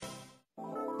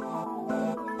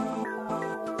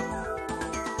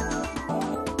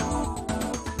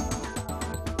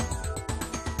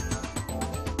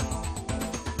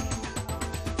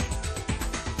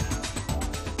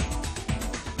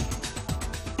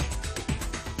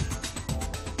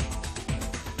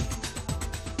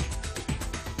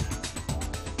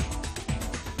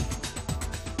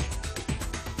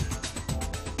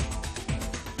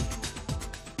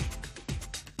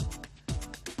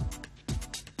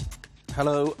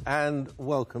Hello and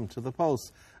welcome to The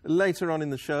Pulse. Later on in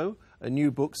the show, a new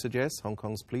book suggests Hong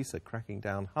Kong's police are cracking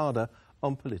down harder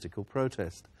on political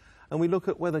protest. And we look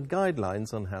at whether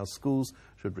guidelines on how schools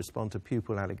should respond to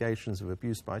pupil allegations of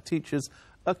abuse by teachers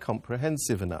are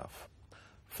comprehensive enough.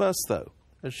 First, though,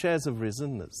 as shares have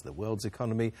risen, as the world's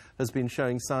economy has been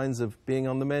showing signs of being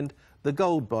on the mend, the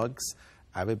gold bugs,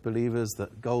 avid believers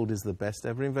that gold is the best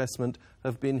ever investment,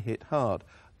 have been hit hard.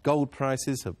 Gold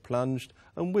prices have plunged,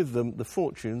 and with them the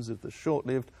fortunes of the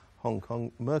short-lived Hong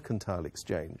Kong Mercantile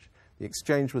exchange. The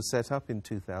exchange was set up in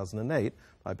 2008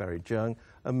 by Barry Cheung,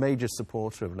 a major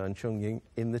supporter of Leung Chun-ying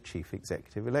in the chief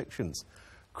executive elections.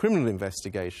 Criminal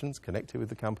investigations connected with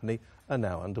the company are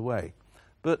now underway.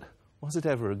 But was it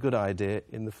ever a good idea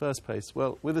in the first place?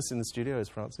 Well, with us in the studio is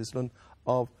Francis Lun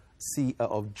of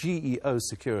GEO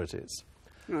Securities.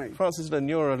 Right. Francis Lun,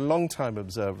 you're a long-time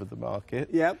observer of the market.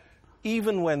 Yep.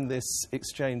 Even when this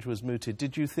exchange was mooted,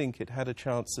 did you think it had a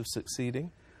chance of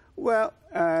succeeding? Well,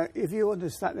 if you want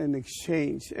to start an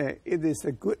exchange, it is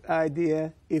a good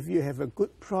idea if you have a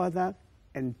good product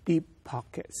and deep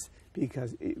pockets,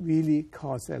 because it really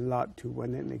costs a lot to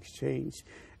run an exchange.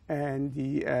 And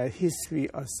the history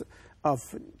of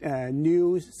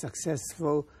new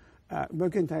successful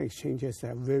mercantile exchanges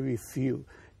are very few.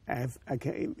 I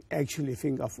can actually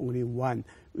think of only one,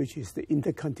 which is the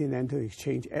Intercontinental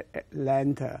Exchange at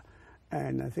Atlanta.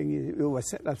 And I think it was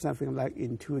set up something like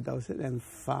in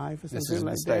 2005 or something like that. This is in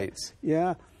the States.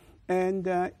 Yeah. And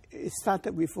it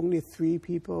started with only 3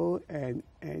 people, and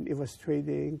it was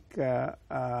trading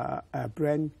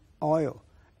Brent oil.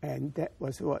 And that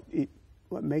was what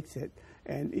makes it.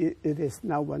 And it is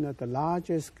now one of the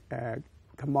largest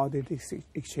commodity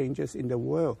exchanges in the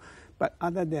world. But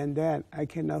other than that, I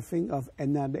cannot think of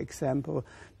another example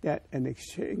that an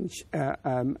exchange,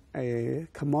 a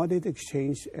commodity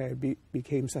exchange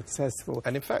became successful.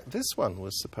 And in fact, this one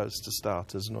was supposed to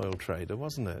start as an oil trader,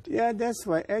 wasn't it? Yeah, that's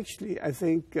why actually I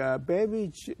think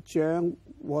Barry Cheung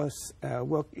was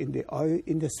worked in the oil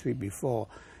industry before.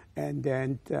 And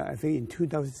then I think in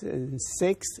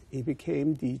 2006, he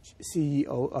became the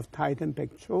CEO of Titan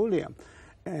Petroleum.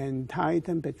 And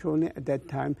Titan Petroleum at that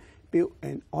time built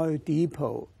an oil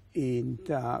depot in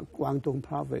Guangdong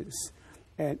province.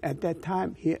 And at that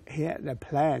time, he had a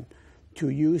plan to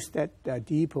use that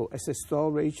depot as a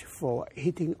storage for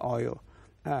heating oil.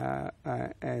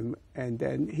 And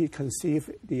then he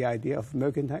conceived the idea of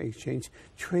mercantile exchange,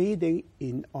 trading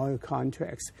in oil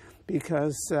contracts.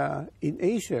 Because in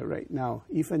Asia right now,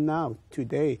 even now,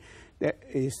 today, there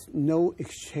is no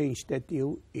exchange that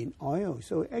deal in oil.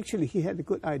 So actually, he had a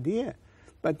good idea.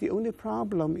 But the only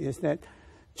problem is that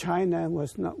China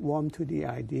was not warm to the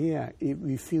idea. It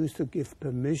refused to give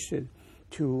permission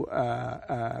to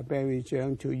Barry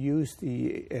Cheung to use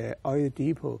the oil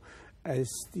depot as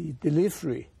the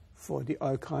delivery for the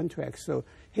oil contract. So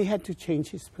he had to change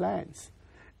his plans.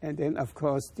 And then, of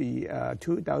course, the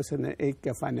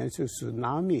 2008 financial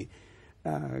tsunami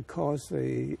caused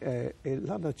a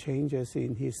lot of changes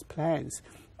in his plans.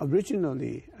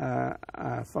 Originally,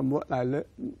 from what I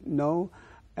know,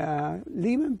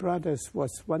 Lehman Brothers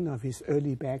was one of his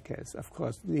early backers. Of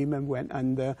course, Lehman went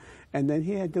under, and then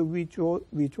he had to withdraw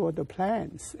the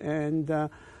plans. And the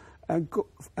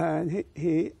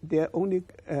only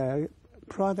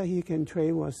product he can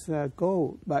trade was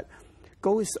gold. But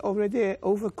gold is already an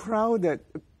overcrowded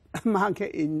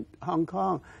market in Hong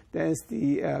Kong. There's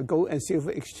the gold and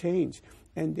silver exchange.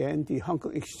 And then the Hong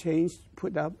Kong exchange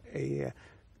put up a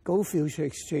gold future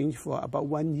exchange for about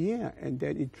 1 year, and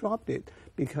then it dropped it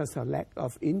because of lack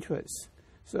of interest.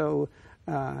 So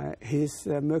his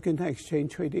mercantile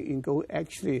exchange trading in gold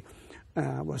actually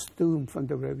was doomed from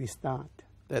the very start.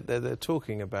 They're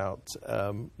talking about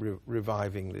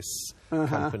reviving this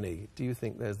company. Do you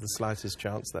think there's the slightest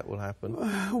chance that will happen?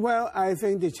 Well, I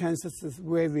think the chances is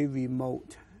very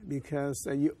remote, because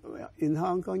in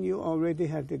Hong Kong you already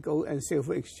have the gold and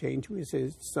silver exchange, which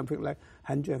is something like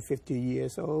 150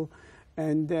 years old.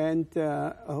 And then,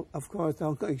 of course, the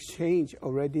Hong Kong exchange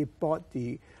already bought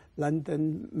the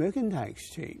London Mercantile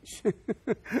Exchange.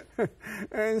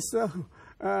 And so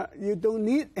you don't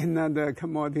need another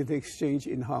commodity exchange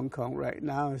in Hong Kong right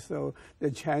now. So the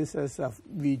chances of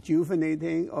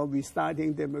rejuvenating or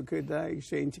restarting the Mercantile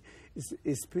Exchange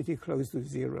is pretty close to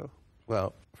zero.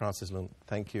 Well, Francis Lun,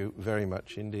 thank you very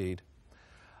much indeed.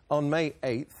 On May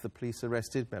 8th, the police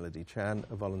arrested Melody Chan,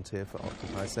 a volunteer for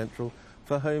Occupy Central,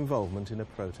 for her involvement in a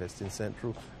protest in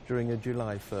Central during a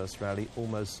July 1st rally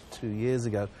almost 2 years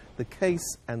ago. The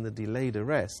case and the delayed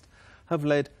arrest have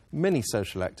led many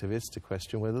social activists to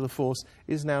question whether the force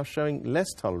is now showing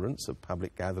less tolerance of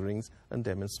public gatherings and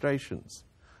demonstrations.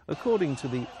 According to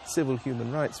the Civil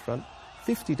Human Rights Front,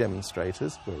 50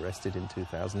 demonstrators were arrested in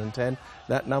 2010.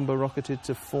 That number rocketed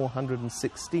to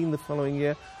 416 the following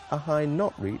year, a high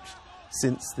not reached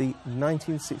since the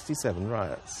 1967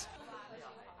 riots.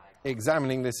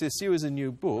 Examining this issue is a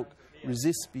new book,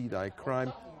 Resist Speed Eye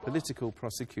Crime, Political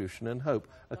Prosecution and Hope,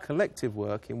 a collective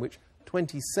work in which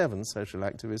 27 social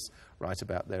activists write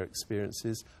about their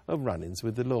experiences of run-ins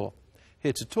with the law.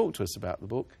 Here to talk to us about the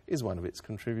book is one of its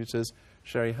contributors,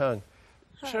 Sherry Heung.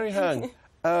 Hi. Sherry Heung,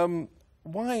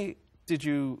 why did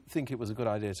you think it was a good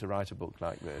idea to write a book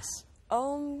like this?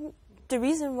 The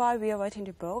reason why we are writing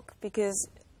the book, because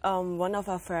one of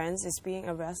our friends is being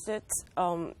arrested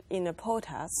in a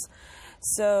protest.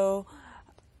 So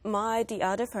the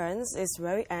other friends is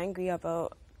very angry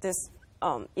about this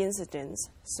incident.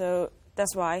 So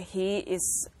that's why he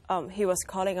was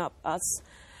calling up us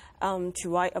to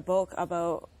write a book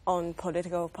on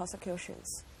political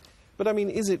prosecutions. But I mean,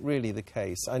 is it really the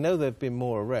case? I know there have been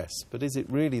more arrests, but is it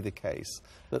really the case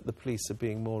that the police are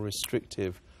being more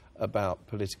restrictive about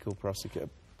political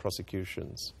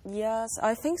prosecutions? Yes,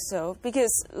 I think so.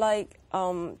 Because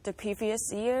the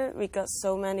previous year, we got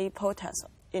so many protests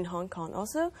in Hong Kong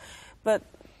also, but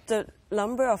the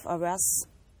number of arrests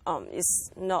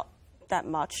is not that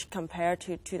much compared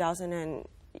to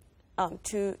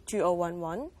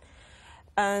 2011.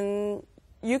 And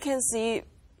you can see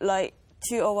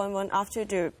 2011, after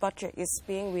the budget is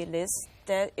being released,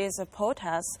 there is a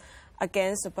protest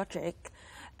against the budget.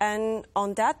 And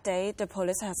on that day, the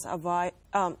police has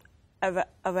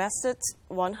arrested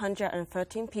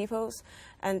 113 people,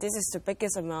 and this is the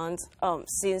biggest amount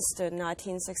since the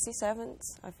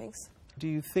 1967s, I think. Do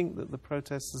you think that the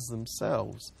protesters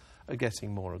themselves are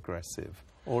getting more aggressive,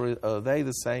 or are they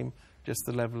the same, just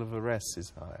the level of arrests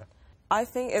is higher? I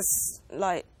think it's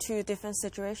two different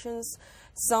situations.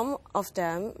 Some of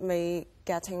them may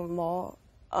getting more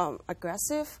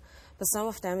aggressive, but some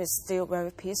of them is still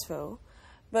very peaceful.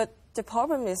 But the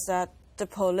problem is that the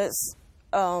police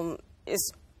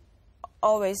is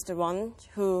always the one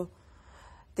who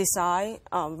decide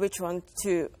which one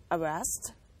to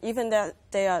arrest. Even that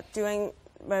they are doing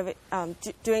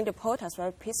the protest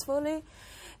very peacefully,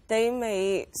 they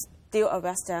may still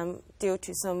arrest them due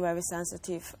to some very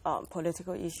sensitive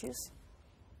political issues.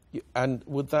 And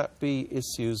would that be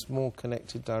issues more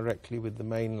connected directly with the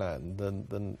mainland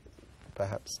than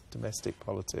perhaps domestic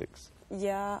politics?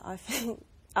 Yeah, I think.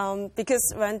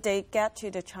 Because when they get to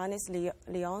the Chinese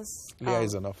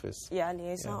liaison office. Yeah,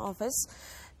 liaison office,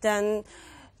 then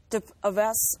the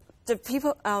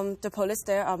police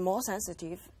there are more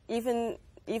sensitive. Even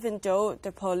though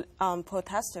the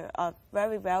protesters are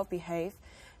very well behaved,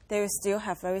 they will still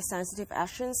have very sensitive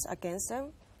actions against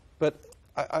them. But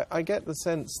I get the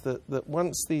sense that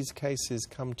once these cases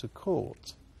come to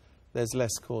court, there's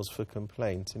less cause for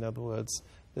complaint. In other words,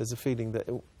 there's a feeling that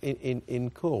in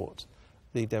court,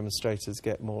 the demonstrators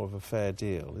get more of a fair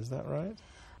deal. Is that right?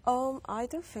 I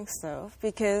don't think so,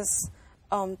 because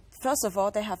first of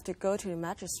all, they have to go to the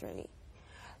magistrate.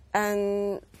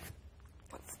 And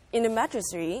in the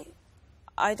magistrate,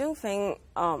 I don't think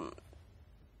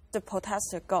the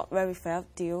protester got very fair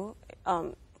deal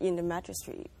in the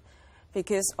magistrate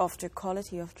because of the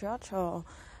quality of judge, or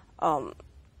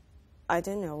I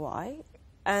don't know why.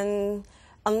 And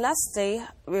unless they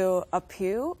will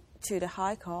appeal to the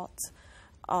High Court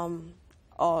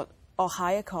or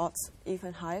higher courts,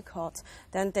 even higher courts,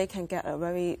 then they can get a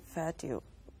very fair deal.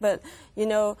 But,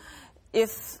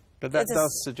 if... But that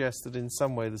does suggest that in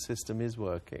some way the system is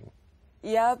working.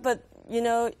 Yeah, but,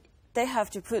 they have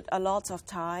to put a lot of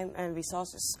time and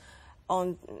resources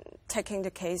on taking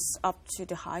the case up to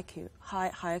the higher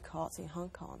courts in Hong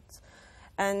Kong.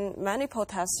 And many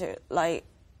protesters, like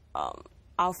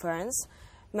our friends,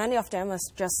 many of them are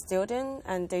just students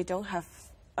and they don't have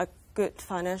a good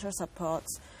financial support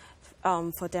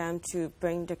for them to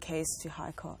bring the case to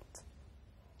High Court.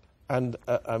 And,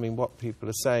 what people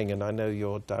are saying, and I know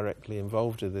you're directly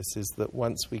involved in this, is that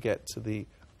once we get to the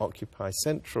Occupy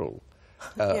Central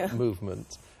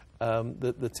movement,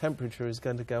 the temperature is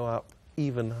going to go up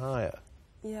even higher.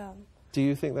 Yeah. Do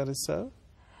you think that is so?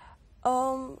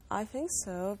 I think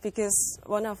so, because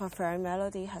one of our friends,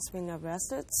 Melody, has been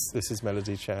arrested. This is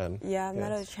Melody Chan. Yeah, yes.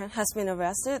 Melody Chan has been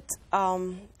arrested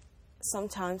some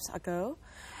time ago.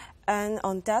 And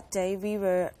on that day, we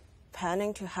were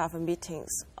planning to have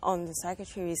meetings on the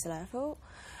secretary's level.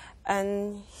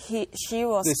 And she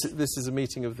was... This is a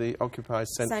meeting of the Occupy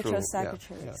Central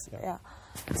Secretaries. Yeah.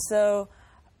 So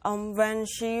when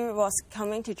she was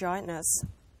coming to join us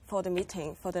for the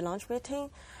meeting, for the lunch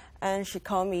meeting, and she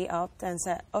called me up and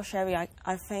said, "Oh, Sherry, I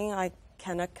think I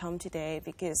cannot come today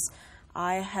because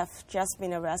I have just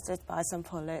been arrested by some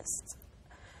police.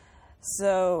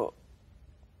 So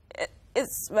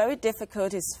it's very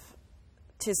difficult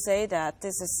to say that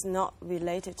this is not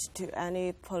related to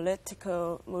any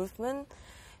political movement,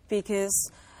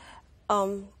 because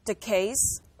the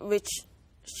case which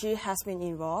she has been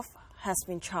involved has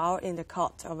been tried in the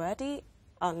court already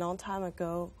a long time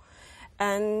ago,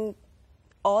 and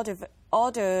all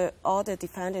the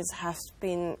defendants have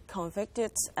been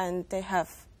convicted, and they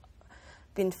have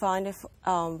been fined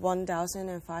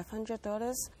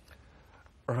 $1,500.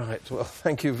 Right, well,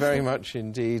 thank you very much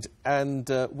indeed, and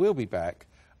we'll be back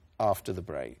after the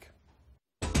break.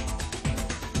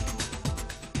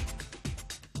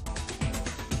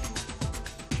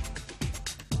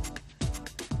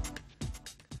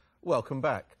 Welcome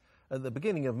back. At the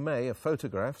beginning of May, a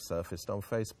photograph surfaced on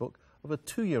Facebook of a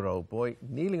 2-year-old boy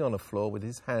kneeling on a floor with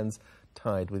his hands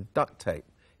tied with duct tape.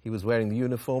 He was wearing the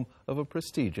uniform of a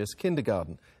prestigious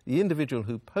kindergarten. The individual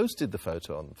who posted the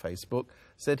photo on Facebook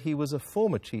said he was a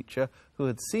former teacher who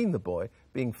had seen the boy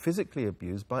being physically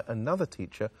abused by another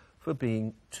teacher for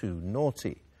being too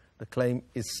naughty. The claim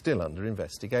is still under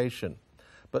investigation.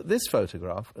 But this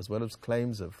photograph, as well as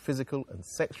claims of physical and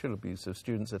sexual abuse of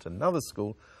students at another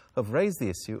school, have raised the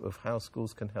issue of how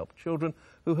schools can help children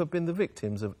who have been the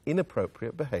victims of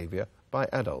inappropriate behaviour by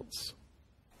adults.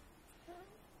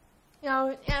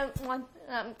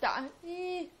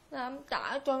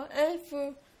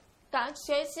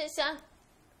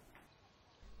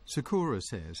 Sakura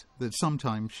says that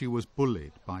sometimes she was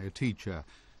bullied by a teacher.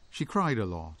 She cried a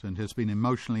lot and has been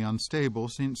emotionally unstable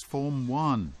since Form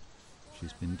 1.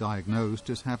 She's been diagnosed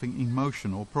as having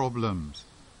emotional problems.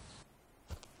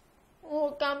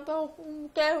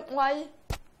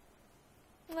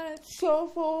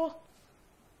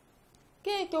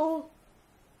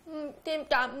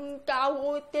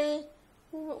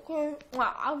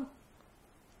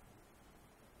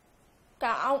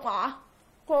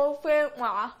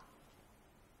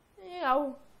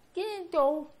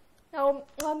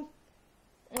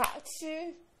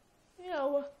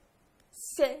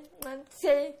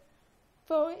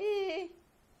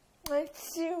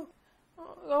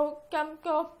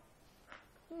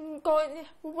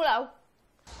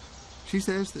 She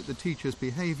says that the teacher's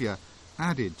behaviour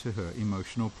added to her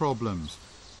emotional problems,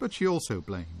 but she also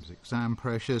blames exam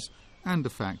pressures and the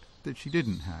fact that she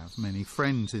didn't have many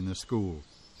friends in the school.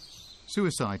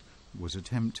 Suicide was a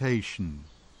temptation.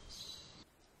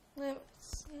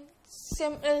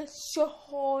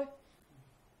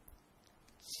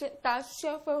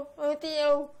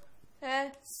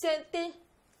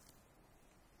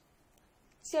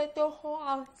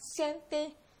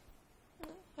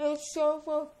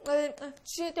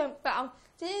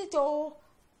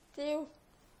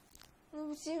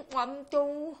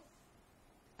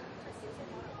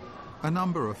 A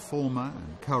number of former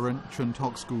and current Chun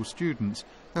Tok School students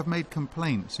have made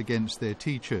complaints against their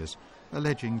teachers,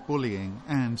 alleging bullying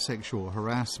and sexual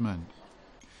harassment.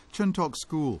 Chun Tok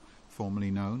School,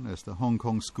 formerly known as the Hong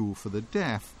Kong School for the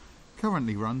Deaf,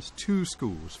 currently runs 2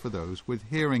 schools for those with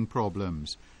hearing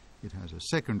problems. It has a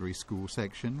secondary school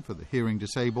section for the hearing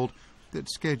disabled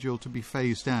that's scheduled to be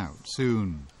phased out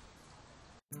soon.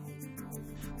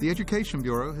 The Education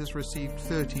Bureau has received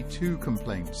 32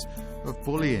 complaints of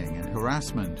bullying and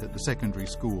harassment at the secondary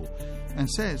school and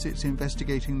says it's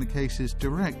investigating the cases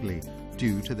directly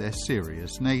due to their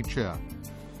serious nature.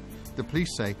 The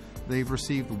police say they've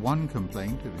received 1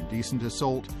 complaint of indecent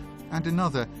assault and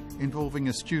another involving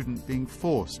a student being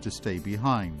forced to stay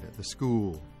behind at the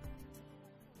school.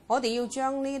 我哋要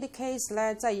將呢啲 case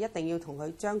咧，即係一定要同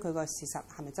佢將佢個事實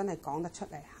係咪真係講得出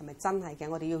嚟，係咪真係嘅？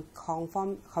我哋要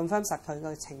confirm 實佢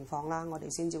嘅情況啦，我哋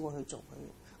先至會去做佢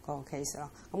個 case 咯。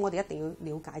咁我哋一定要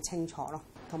了解清楚咯。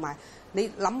同埋你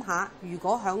諗下，如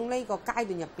果喺呢個階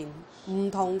段入邊，唔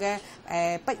同嘅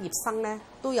畢業生咧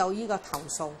都有呢個投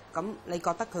訴，咁你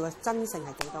覺得佢個真性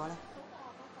係幾多咧？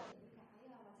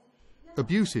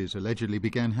 Abuses allegedly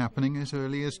began happening as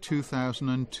early as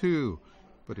 2002.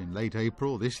 But in late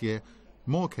April this year,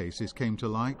 more cases came to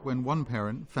light when one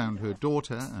parent found her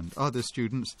daughter and other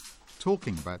students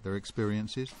talking about their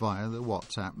experiences via the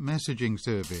WhatsApp messaging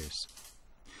service.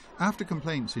 After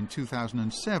complaints in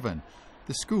 2007,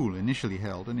 the school initially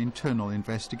held an internal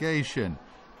investigation,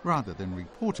 rather than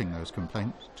reporting those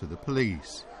complaints to the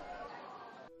police.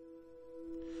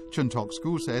 Chun Tok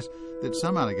School says that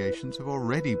some allegations have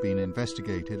already been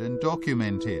investigated and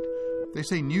documented. They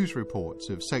say news reports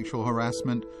of sexual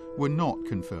harassment were not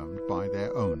confirmed by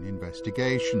their own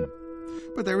investigation.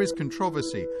 But there is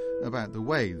controversy about the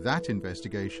way that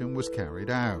investigation was carried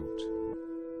out.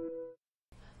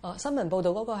 新聞報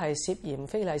導嗰個係涉嫌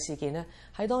非禮事件咧，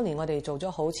喺當年我哋做咗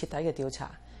好徹底嘅調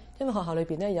查，因為學校裏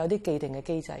邊咧有啲既定嘅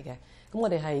機制嘅，咁我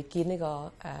哋係見呢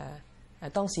個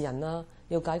當事人啦，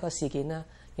了解個事件啦，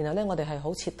然後咧我哋係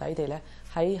好徹底地咧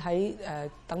喺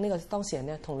等呢個當事人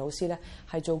咧同老師咧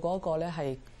係做過一個咧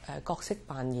係角色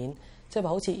扮演，即係話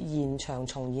好似現場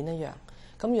重演一樣，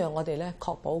咁讓我哋咧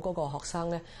確保嗰個學生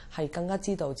咧係更加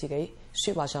知道自己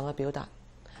説話上嘅表達、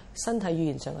身體語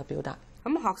言上嘅表達。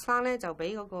咁學生咧就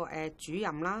俾嗰個主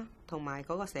任啦，同埋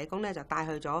嗰個社工咧就帶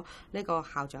去咗呢個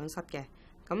校長室嘅。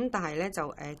咁但係咧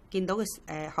就見到嘅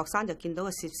學生就見到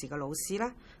個涉事嘅老師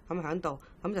啦，咁喺度，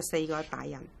咁就4個大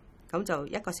人，咁就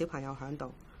1個小朋友喺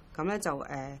度。咁咧就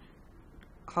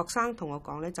學生同我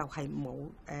講咧就係冇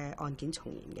案件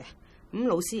重演嘅。咁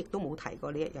老師亦都冇提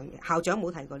過呢一樣嘢，校長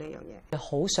冇提過呢一樣嘢。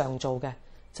好常做嘅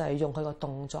就係用佢個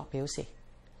動作表示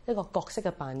一個角色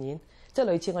嘅扮演。即係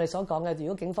類似我哋所講嘅，如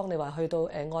果警方你話去到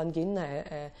案件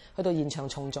去到現場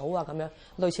重組啊咁樣，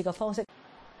類似嘅方式。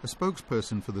A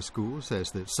spokesperson for the school says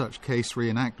that such case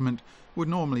reenactment would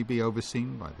normally be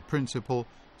overseen by the principal,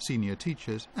 senior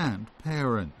teachers and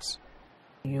parents.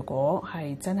 如果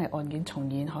係真係案件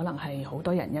重演，可能係好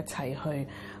多人一齊去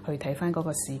睇翻嗰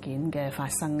個事件嘅發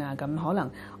生啊。咁可能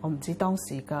我唔知當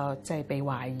時嘅即係被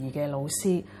懷疑嘅老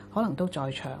師可能都在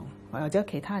場，或者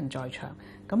其他人在場。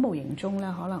咁無形中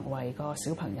咧，可能為個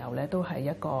小朋友咧都係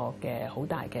一個嘅好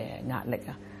大嘅壓力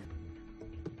啊。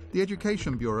The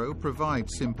Education Bureau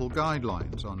provides simple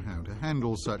guidelines on how to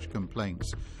handle such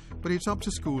complaints, but it's up to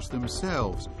schools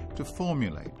themselves to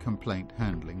formulate complaint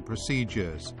handling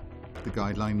procedures. The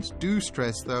guidelines do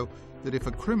stress, though, that if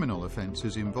a criminal offence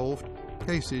is involved,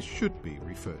 cases should be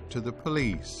referred to the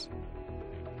police.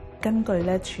 根據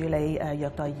咧處理虐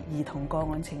待兒童個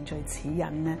案程序指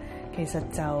引咧，其實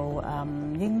就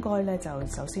應該咧就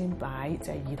首先擺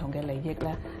就係兒童嘅利益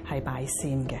咧係擺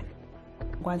先嘅，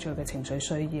關注佢嘅情緒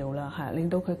需要啦嚇，令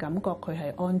到佢感覺佢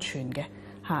係安全嘅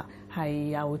嚇，係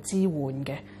有支援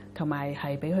嘅，同埋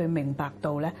係俾佢明白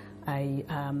到咧係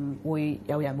會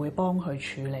有人會幫佢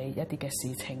處理一啲嘅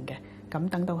事情嘅，咁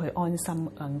等到佢安心，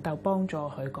能夠幫助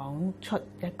佢講出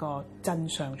一個真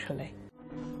相出嚟。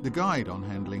The guide on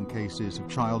handling cases of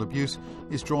child abuse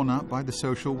is drawn up by the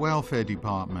Social Welfare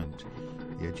Department.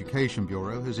 The Education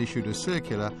Bureau has issued a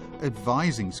circular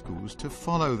advising schools to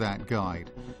follow that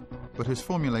guide, but has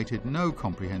formulated no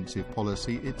comprehensive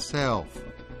policy itself.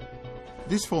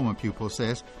 This former pupil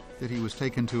says that he was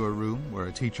taken to a room where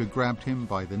a teacher grabbed him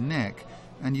by the neck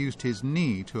and used his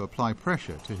knee to apply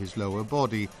pressure to his lower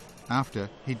body after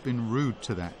he'd been rude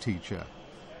to that teacher.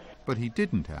 But he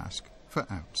didn't ask for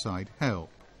outside help.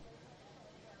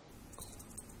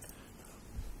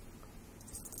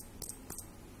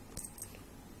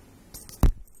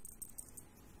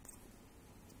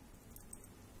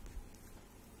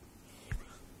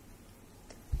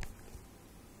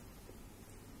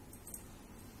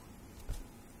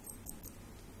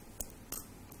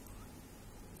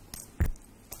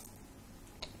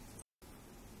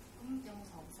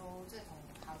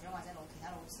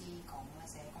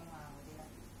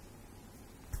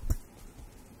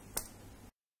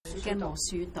驚冇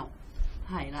書讀，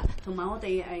係啦，同埋我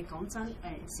哋講真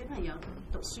小朋友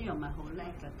讀書又唔係好叻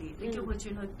嗰啲，你叫佢轉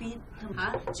去邊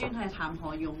嚇？轉去談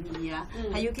何容易啊？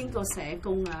係要經過社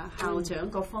工啊、校長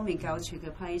各方面教處嘅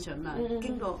批准啊，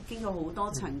經過好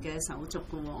多層嘅手續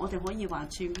嘅喎。我哋可以話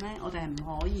轉咩？我哋係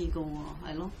唔可以嘅喎，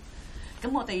係咯。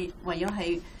咁我哋唯有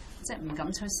係即係唔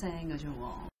敢出聲嘅啫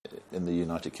喎。In the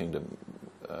United Kingdom,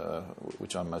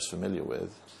 which I'm most familiar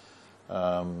with,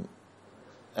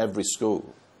 every school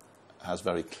has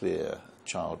very clear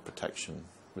child protection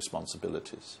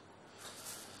responsibilities,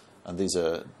 and these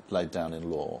are laid down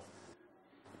in law.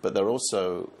 But they're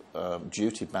also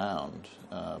duty-bound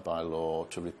by law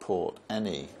to report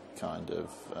any kind of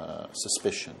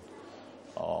suspicion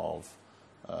of,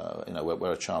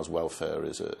 where a child's welfare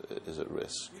is at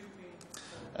risk.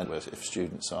 And if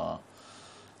students are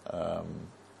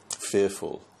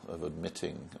fearful of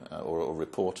admitting or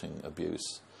reporting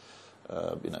abuse,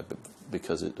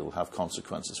 because it will have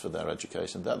consequences for their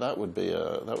education, that would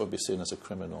be seen as a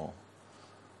criminal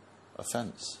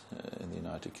offence in the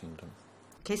United Kingdom.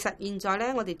 其實現在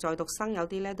咧，我哋在讀生有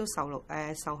啲咧都受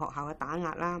學校嘅打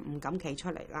壓啦，唔敢企出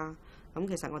嚟啦。咁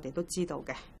其實我哋都知道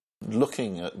嘅。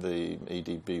Looking at the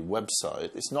EDB website,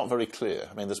 it's not very clear.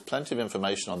 I mean, there's plenty of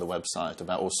information on the website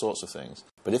about all sorts of things.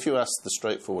 But if you ask the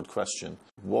straightforward question,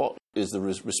 what is the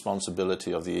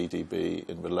responsibility of the EDB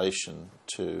in relation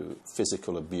to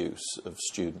physical abuse of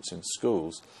students in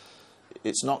schools,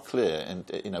 it's not clear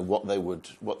what they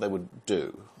would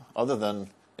do, other than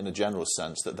in a general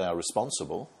sense that they are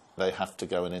responsible they have to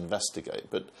go and investigate.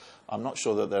 But I'm not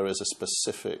sure that there is a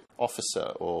specific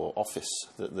officer or office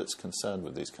that's concerned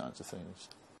with these kinds of things.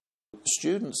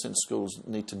 Students in schools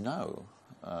need to know.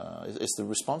 It's the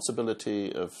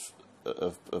responsibility of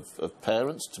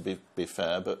parents to be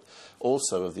fair, but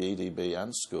also of the EDB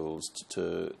and schools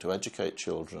to educate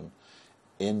children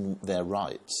in their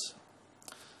rights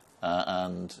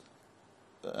and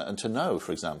to know,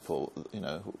 for example,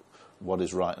 what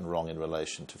is right and wrong in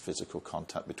relation to physical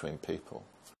contact between people.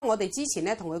 我哋之前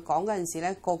咧同佢講嗰陣時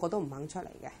咧，個個都唔肯出嚟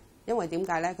嘅，因為點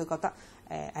解咧？佢覺得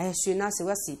算啦，少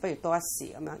一事不如多一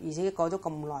事咁樣，而且過咗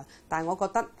咁耐。但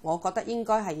係我覺得應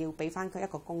該係要俾翻佢一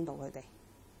個公道佢哋。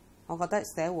我覺得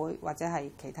社會或者係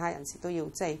其他人士都要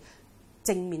即係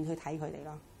正面去睇佢哋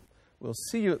咯。We'll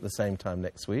see you at the same time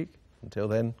next week. Until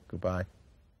then, goodbye.